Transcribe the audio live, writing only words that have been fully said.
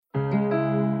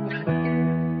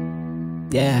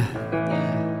Yeah.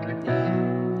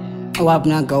 Wap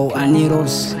na go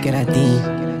aniros kerati.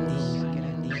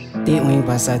 Di uing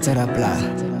pasa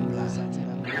terapla.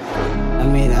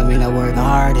 I work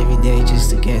hard every day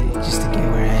just to get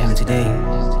where I am today.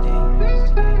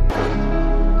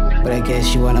 But I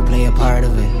guess you wanna play a part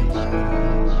of it.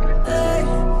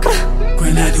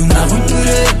 When I do not want to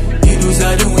it, you lose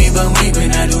all the way, but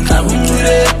when I do not want to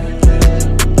it.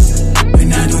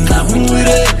 When I do not want to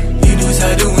it, you lose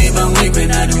all the way, but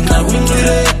when I do not want to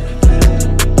it.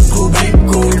 Go back,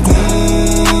 go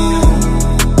boom.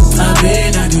 I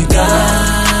bet I do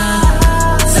that.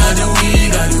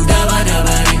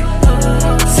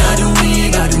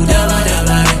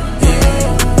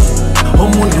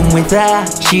 Omuntu mweta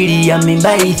shiri ya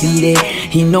mimba ithire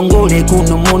Hinongole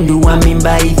kuno mundu wa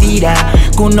mimba ithira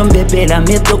Kuno mbepera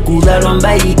meto kudalwa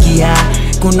mbaikia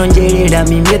Kuno njerera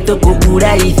mimieto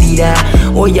kukura ithira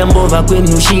Oya mbova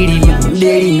kwenu shiri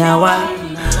mberi nawa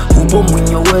Upo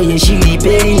mwenyo weye shiri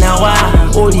peri nawa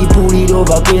Oli puliro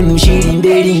va kwenu shiri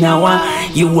mberi nawa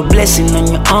You a blessing on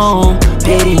your own,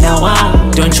 peri nawa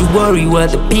Don't you worry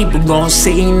what the people gon'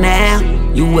 say now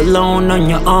You alone on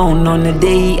your own on the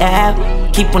day out.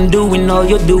 Keep on doing all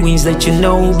your doings that you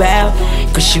know about.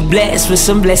 Cause you blessed with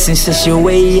some blessings, that's your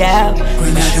way out.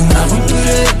 When I do not want to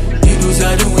it, you lose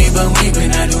all the way, but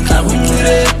when I do not want to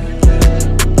it.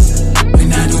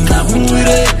 When I do not want to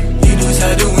it, you lose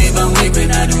all the way, but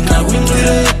when I do not want to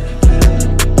it.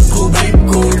 Go back,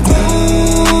 go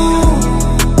boom.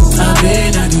 I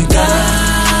bet I do that.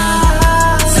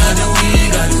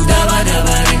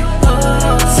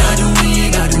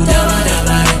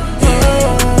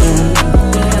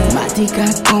 Matika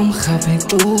kom gabek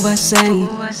ubasen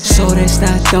Sore sta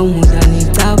tomu dani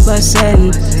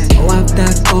tabasen Wapta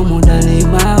komu dani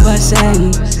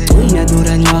babasen Tuina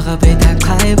duranyo gabeta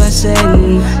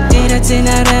kaibasen Tira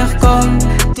tina rechtkom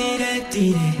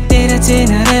Tira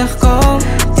tina rechtkom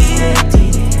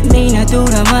Mina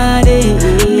dura mare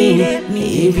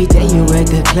Every day you at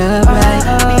the club like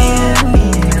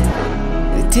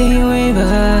Tiwi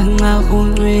ba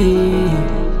ngakunwi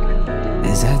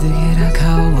Zadu gira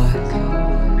kawa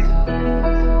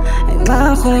When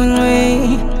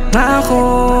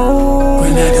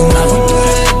I do not want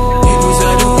to